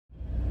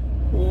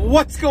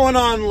What's going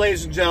on,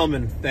 ladies and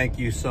gentlemen? Thank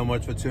you so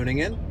much for tuning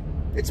in.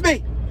 It's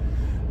me,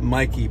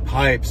 Mikey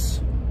Pipes.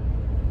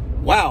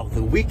 Wow,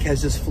 the week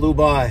has just flew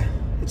by.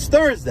 It's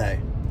Thursday,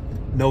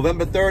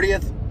 November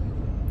 30th,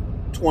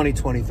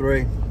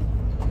 2023.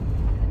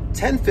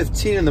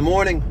 10:15 in the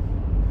morning.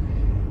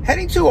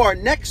 Heading to our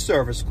next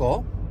service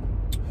call,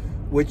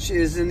 which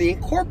is in the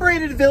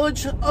incorporated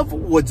village of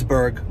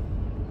Woodsburg.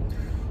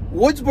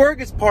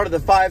 Woodsburg is part of the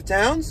 5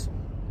 towns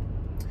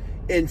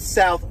in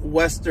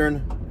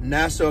southwestern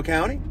Nassau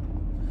County,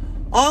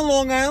 on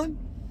Long Island,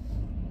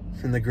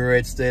 in the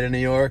great state of New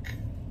York.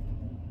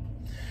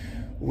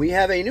 We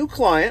have a new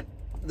client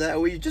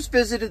that we just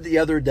visited the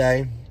other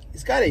day.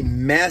 He's got a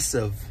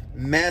massive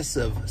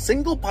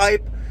single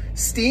pipe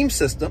steam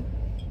system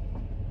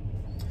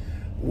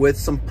with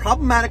some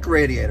problematic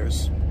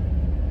radiators.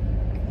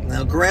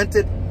 Now,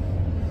 granted,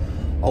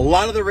 a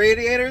lot of the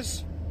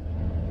radiators,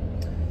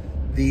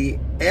 the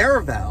air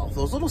valve,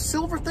 those little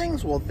silver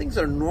things, well, things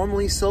are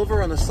normally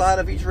silver on the side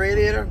of each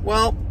radiator.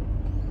 Well,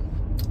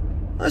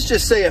 let's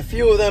just say a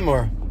few of them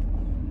are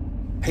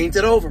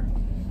painted over.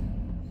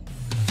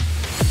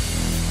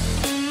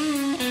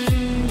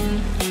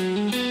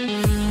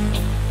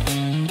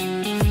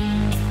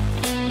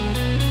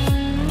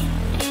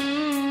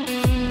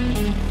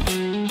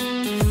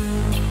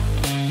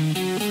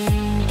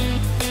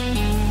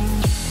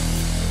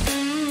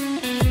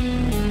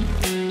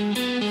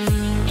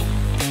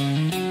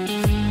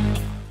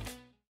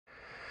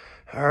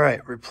 All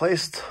right,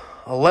 replaced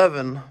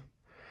 11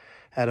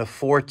 out of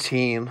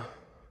 14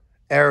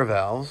 air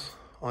valves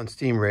on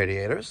steam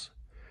radiators.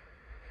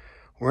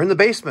 We're in the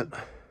basement,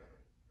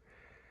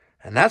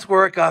 and that's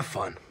where it got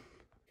fun.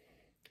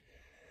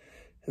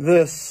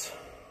 This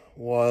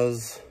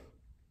was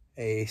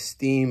a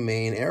steam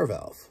main air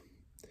valve.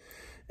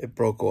 It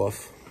broke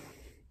off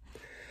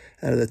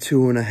out of the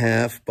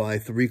 2.5 by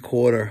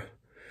 3/4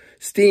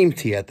 steam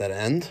tee at that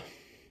end.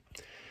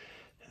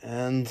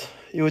 And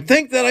you would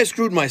think that I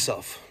screwed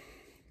myself,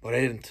 but I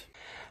didn't.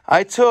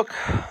 I took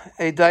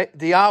a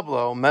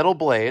Diablo metal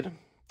blade,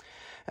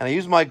 and I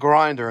used my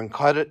grinder and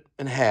cut it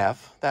in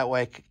half. That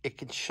way it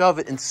can shove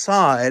it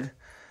inside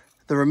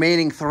the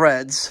remaining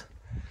threads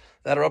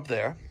that are up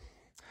there.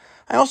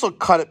 I also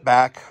cut it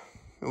back.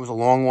 It was a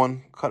long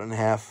one, cut it in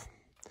half.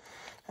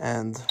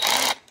 And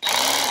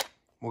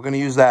we're going to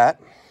use that.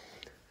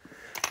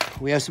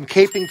 We have some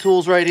caping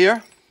tools right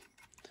here.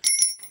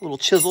 Little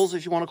chisels,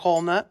 if you want to call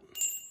them that.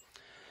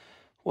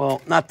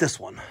 Well, not this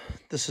one.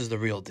 This is the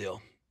real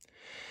deal.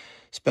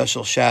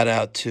 Special shout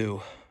out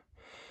to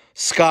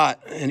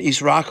Scott in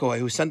East Rockaway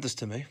who sent this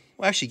to me.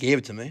 Well, actually gave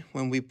it to me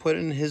when we put it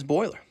in his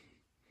boiler.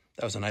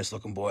 That was a nice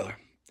looking boiler.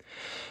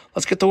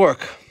 Let's get to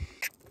work.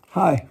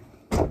 Hi.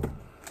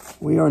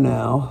 We are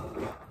now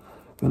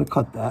going to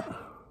cut that.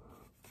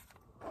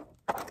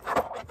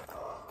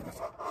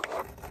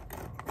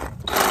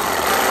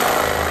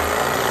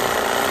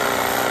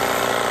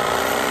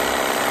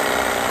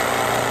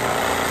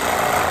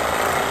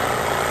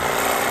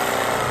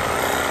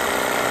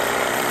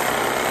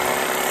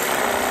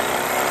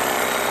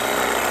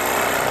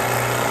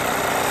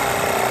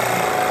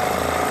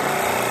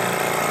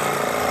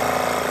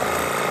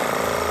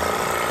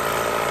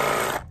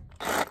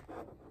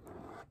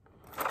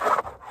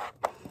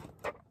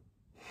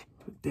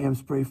 Damn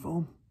spray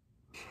foam.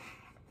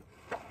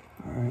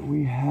 All right,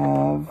 we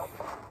have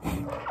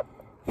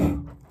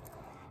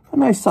a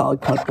nice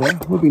solid cut there.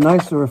 It would be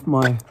nicer if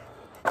my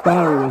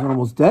battery was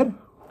almost dead.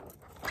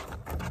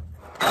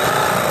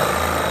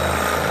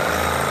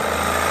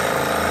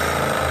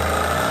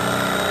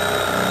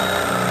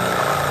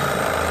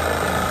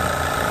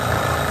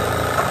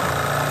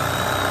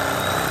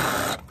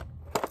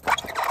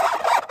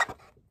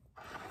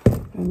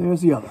 And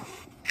there's the other.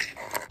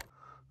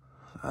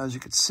 As you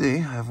can see,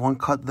 I have one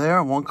cut there,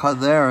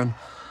 and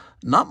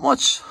not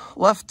much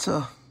left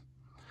to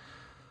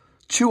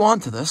chew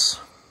onto this.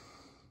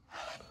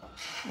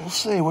 We'll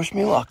see. Wish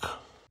me luck.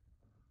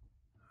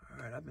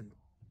 All right, I've been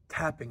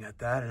tapping at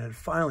that, and it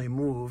finally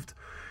moved.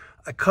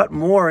 I cut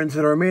more into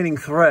the remaining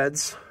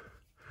threads.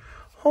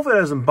 Hopefully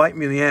it doesn't bite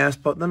me in the ass,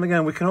 but then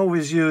again, we can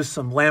always use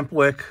some lamp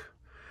wick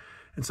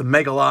and some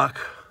Mega Lock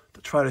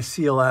to try to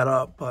seal that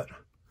up. But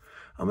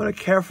I'm going to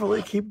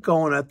carefully keep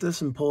going at this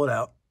and pull it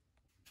out.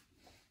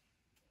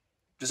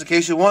 Just in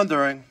case you're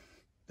wondering,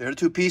 there are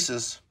 2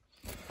 pieces.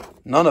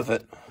 None of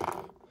it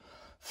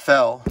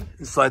fell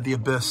inside the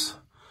abyss.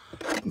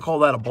 You can call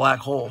that a black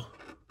hole.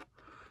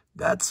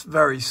 That's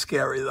very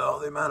scary, though,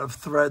 the amount of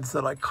threads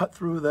that I cut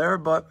through there.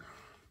 But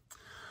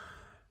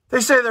they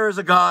say there is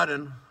a God,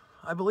 and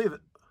I believe it.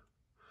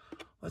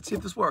 Let's see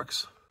if this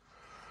works.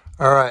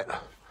 All right.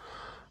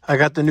 I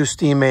got the new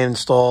steam main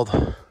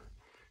installed.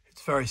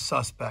 It's very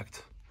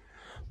suspect.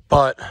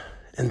 But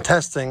in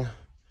testing,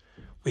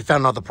 we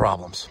found other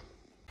problems.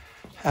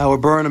 Our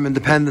Burnham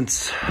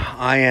Independence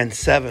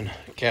IN7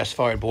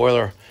 gas-fired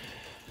boiler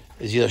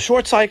is either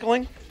short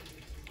cycling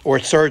or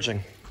it's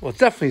surging. Well, it's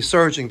definitely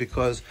surging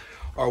because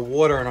our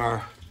water in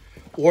our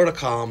water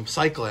column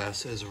sight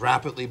glass is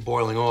rapidly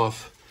boiling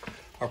off.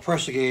 Our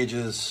pressure gauge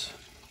is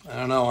I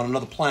don't know, on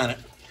another planet.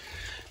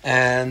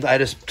 And I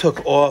just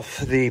took off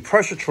the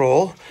pressure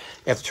control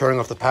after turning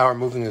off the power,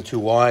 moving the 2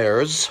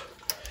 wires.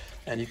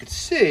 And you can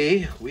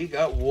see we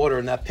got water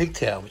in that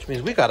pigtail, which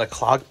means we got a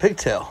clogged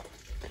pigtail.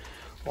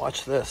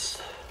 Watch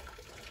this.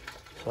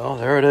 So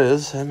there it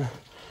is. And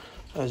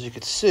as you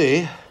can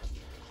see,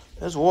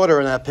 there's water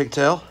in that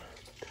pigtail.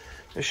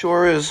 There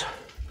sure is.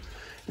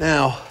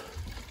 Now,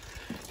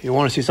 if you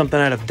want to see something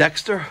out of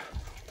Dexter,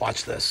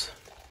 watch this.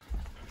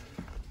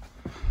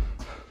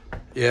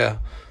 Yeah,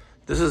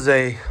 this is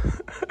a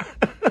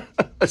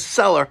a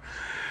cellar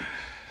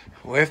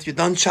where after you're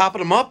done chopping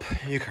them up,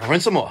 you can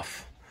rinse them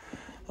off.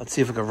 Let's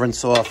see if we can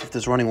rinse off if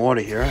there's running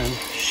water here. And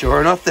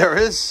sure enough, there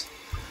is.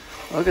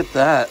 Look at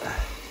that.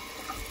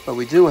 But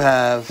we do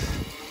have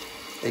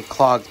a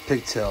clogged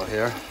pigtail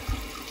here.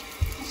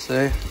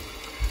 See?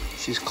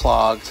 She's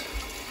clogged.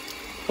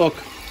 Look,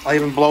 I'll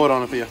even blow it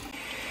on it for you.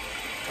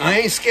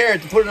 I ain't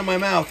scared to put it in my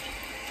mouth.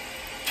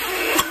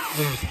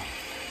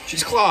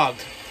 She's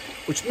clogged,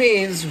 which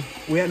means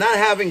we are not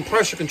having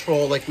pressure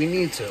control like we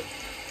need to.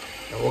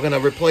 And we're going to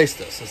replace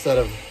this instead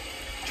of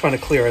trying to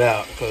clear it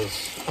out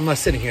because I'm not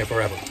sitting here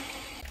forever.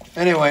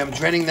 Anyway, I'm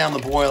draining down the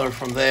boiler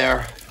from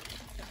there.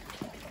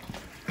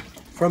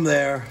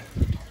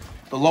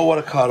 The low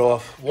water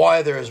cutoff.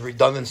 Why there is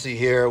redundancy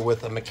here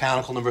with a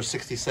mechanical number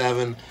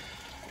 67.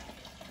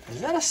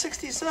 Is that a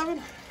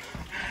 67?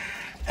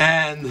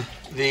 And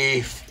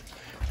the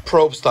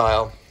probe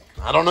style.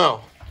 I don't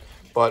know.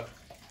 But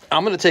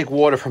I'm going to take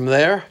water from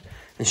there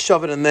and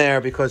shove it in there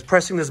because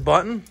pressing this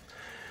button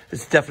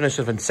is the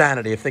definition of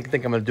insanity if they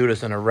think I'm going to do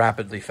this in a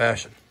rapidly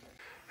fashion.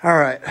 All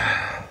right.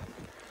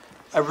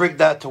 I rigged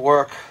that to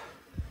work.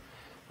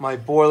 My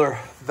boiler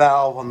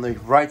valve on the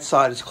right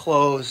side is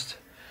closed.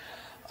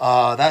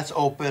 That's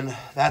open.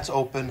 That's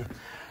open.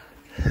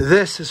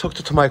 This is hooked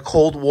up to my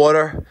cold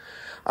water.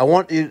 I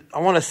want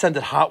to send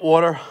it hot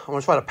water. I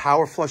want to try to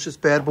power flush this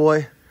bad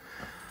boy.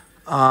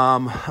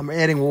 I'm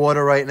adding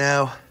water right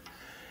now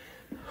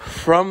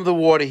from the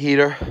water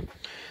heater.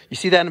 You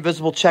see that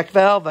invisible check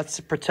valve? That's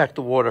to protect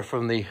the water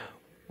from the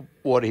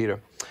water heater.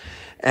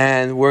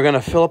 And we're going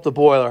to fill up the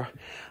boiler.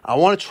 I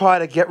want to try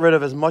to get rid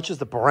of as much as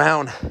the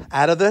brown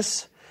out of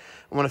this.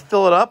 I'm going to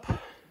fill it up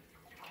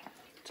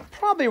to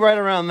probably right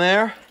around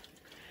there.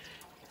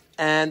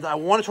 And I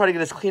want to try to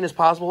get as clean as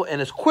possible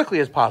and as quickly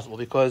as possible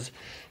because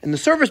in the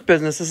service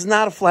business, this is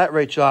not a flat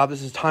rate job.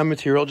 This is a time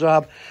material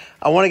job.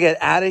 I want to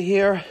get out of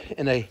here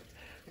in a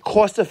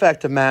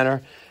cost-effective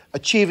manner,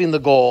 achieving the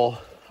goal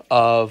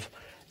of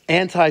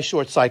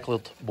anti-short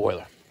cycled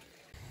boiler.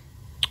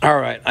 All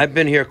right, I've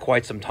been here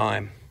quite some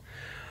time,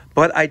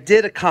 but I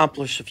did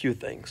accomplish a few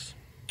things.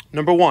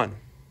 Number one,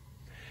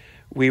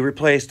 we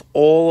replaced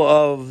all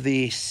of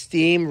the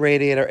steam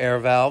radiator air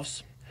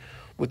valves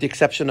with the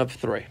exception of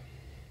 3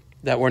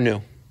 that were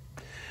new.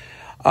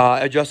 I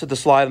adjusted the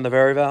slide on the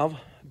vary valve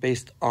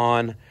based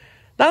on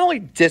not only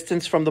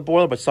distance from the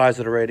boiler, but size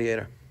of the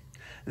radiator.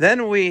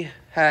 Then we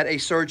had a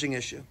surging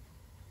issue.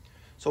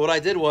 So what I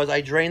did was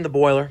I drained the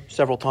boiler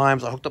several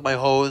times. I hooked up my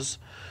hose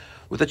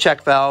with a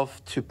check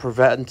valve to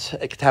prevent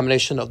a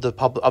contamination of the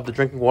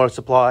drinking water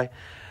supply.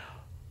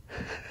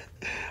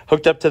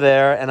 Hooked up to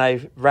there, and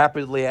I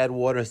rapidly add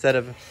water instead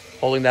of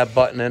holding that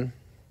button in.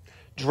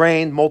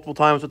 Drained multiple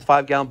times with the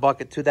 5-gallon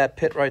bucket to that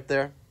pit right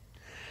there.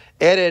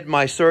 Added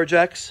my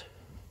Surgex.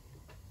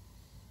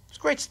 It's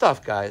great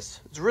stuff, guys.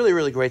 It's really,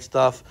 really great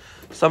stuff.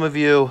 Some of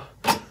you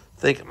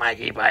think,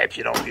 Mikey Pipes,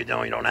 you don't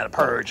know how to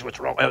purge.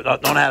 What's wrong?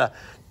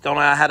 Don't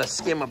know how to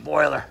skim a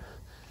boiler.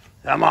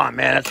 Come on,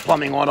 man. That's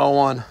plumbing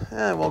 101.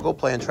 Well, go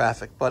play in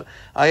traffic. But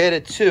I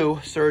added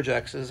 2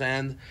 Surgexes,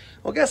 and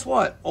well, guess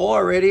what? All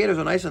our radiators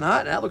are nice and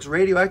hot, and that looks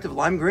radioactive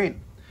lime green,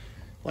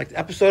 like the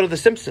episode of The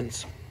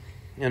Simpsons.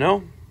 You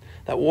know,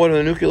 that water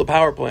in the nuclear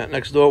power plant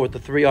next door with the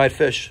 3-eyed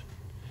fish.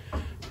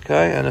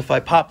 Okay, and if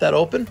I pop that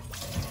open,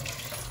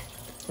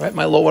 right,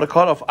 my low water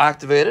cutoff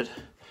activated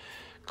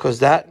because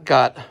that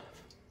got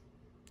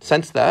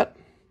sensed that.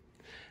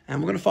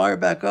 And we're going to fire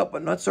back up,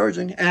 but not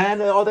surging.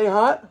 And are they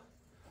hot?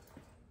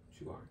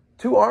 2 aren't.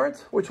 2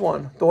 aren't? Which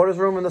one? Daughter's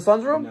room and the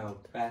son's room? No,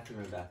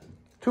 bathroom and bathroom.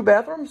 2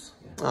 bathrooms?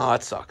 Yeah. Oh,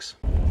 that sucks.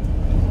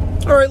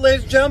 All right,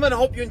 ladies and gentlemen, I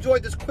hope you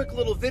enjoyed this quick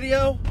little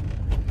video.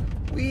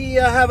 We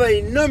have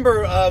a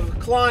number of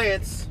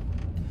clients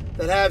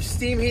that have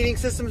steam heating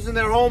systems in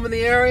their home in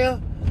the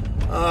area.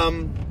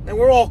 And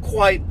we're all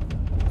quite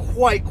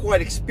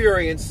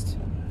experienced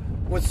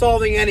with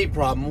solving any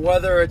problem,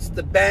 whether it's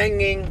the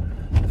banging,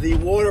 the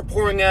water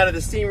pouring out of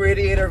the steam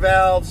radiator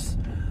valves,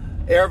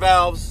 air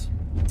valves,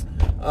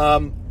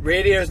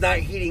 radiators not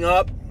heating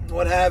up,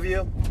 what have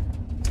you.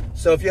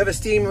 So if you have a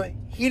steam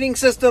heating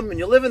system and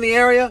you live in the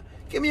area,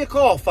 give me a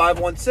call,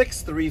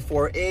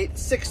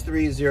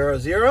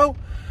 516-348-6300.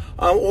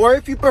 Or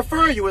if you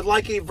prefer, you would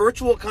like a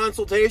virtual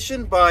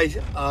consultation by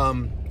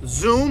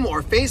Zoom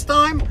or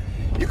FaceTime,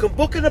 you can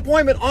book an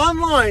appointment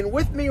online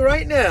with me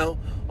right now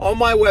on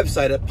my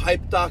website at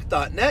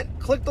pipedoc.net.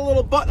 Click the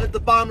little button at the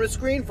bottom of the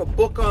screen for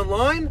book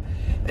online,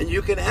 and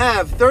you can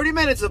have 30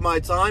 minutes of my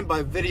time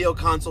by video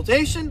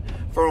consultation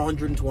for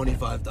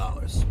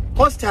 $125.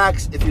 Plus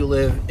tax if you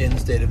live in the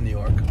state of New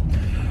York.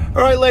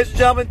 All right, ladies and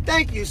gentlemen,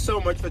 thank you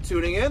so much for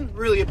tuning in.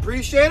 Really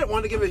appreciate it. I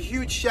want to give a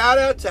huge shout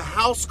out to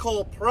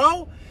Housecold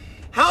Pro.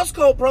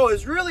 Housecold Pro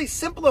has really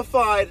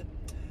simplified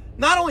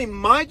not only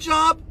my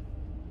job,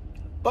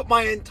 but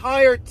my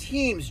entire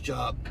team's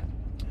job.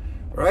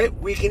 Right?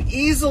 We can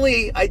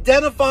easily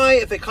identify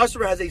if a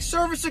customer has a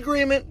service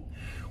agreement.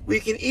 We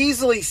can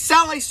easily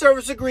sell a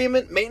service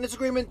agreement, maintenance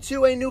agreement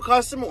to a new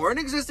customer or an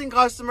existing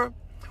customer.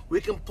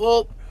 We can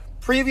pull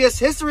previous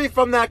history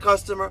from that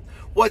customer.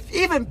 What's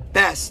even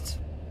best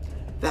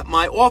that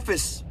my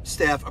office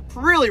staff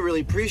really,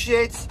 really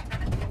appreciates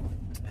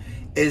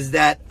is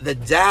that the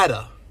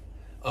data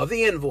of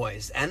the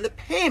invoice and the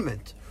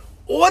payment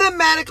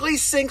automatically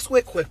syncs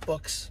with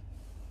QuickBooks.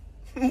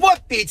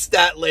 What beats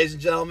that, ladies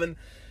and gentlemen?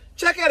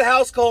 Check out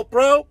Housecold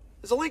Pro.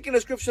 There's a link in the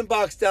description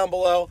box down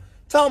below.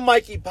 Tell them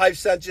Mikey Pipes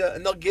sent you,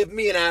 and they'll give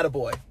me an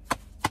attaboy.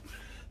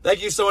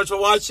 Thank you so much for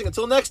watching.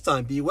 Until next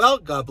time, be well,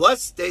 God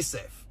bless, stay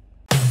safe.